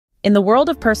In the world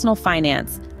of personal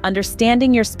finance,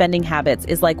 understanding your spending habits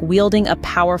is like wielding a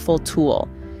powerful tool.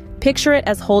 Picture it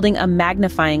as holding a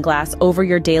magnifying glass over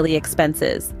your daily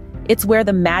expenses. It's where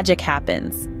the magic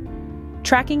happens.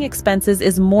 Tracking expenses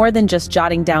is more than just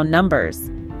jotting down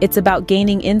numbers. It's about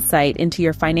gaining insight into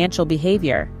your financial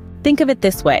behavior. Think of it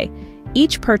this way: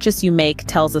 each purchase you make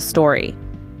tells a story.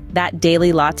 That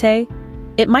daily latte?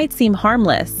 It might seem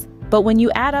harmless, but when you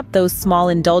add up those small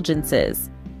indulgences,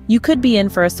 you could be in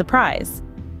for a surprise.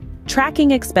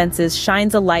 Tracking expenses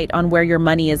shines a light on where your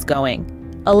money is going,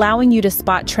 allowing you to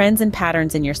spot trends and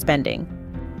patterns in your spending.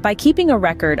 By keeping a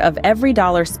record of every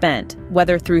dollar spent,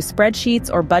 whether through spreadsheets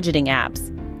or budgeting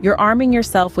apps, you're arming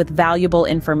yourself with valuable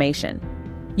information.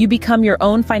 You become your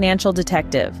own financial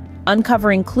detective,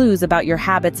 uncovering clues about your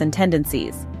habits and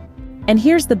tendencies. And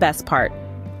here's the best part.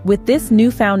 With this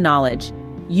newfound knowledge,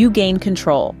 you gain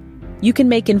control. You can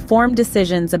make informed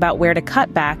decisions about where to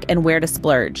cut back and where to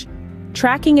splurge.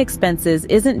 Tracking expenses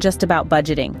isn't just about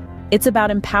budgeting. It's about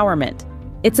empowerment.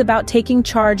 It's about taking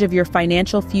charge of your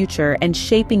financial future and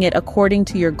shaping it according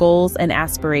to your goals and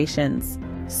aspirations.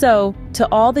 So, to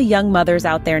all the young mothers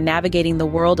out there navigating the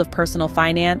world of personal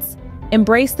finance,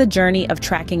 embrace the journey of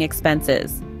tracking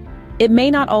expenses. It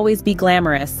may not always be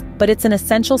glamorous, but it's an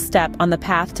essential step on the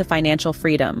path to financial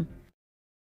freedom.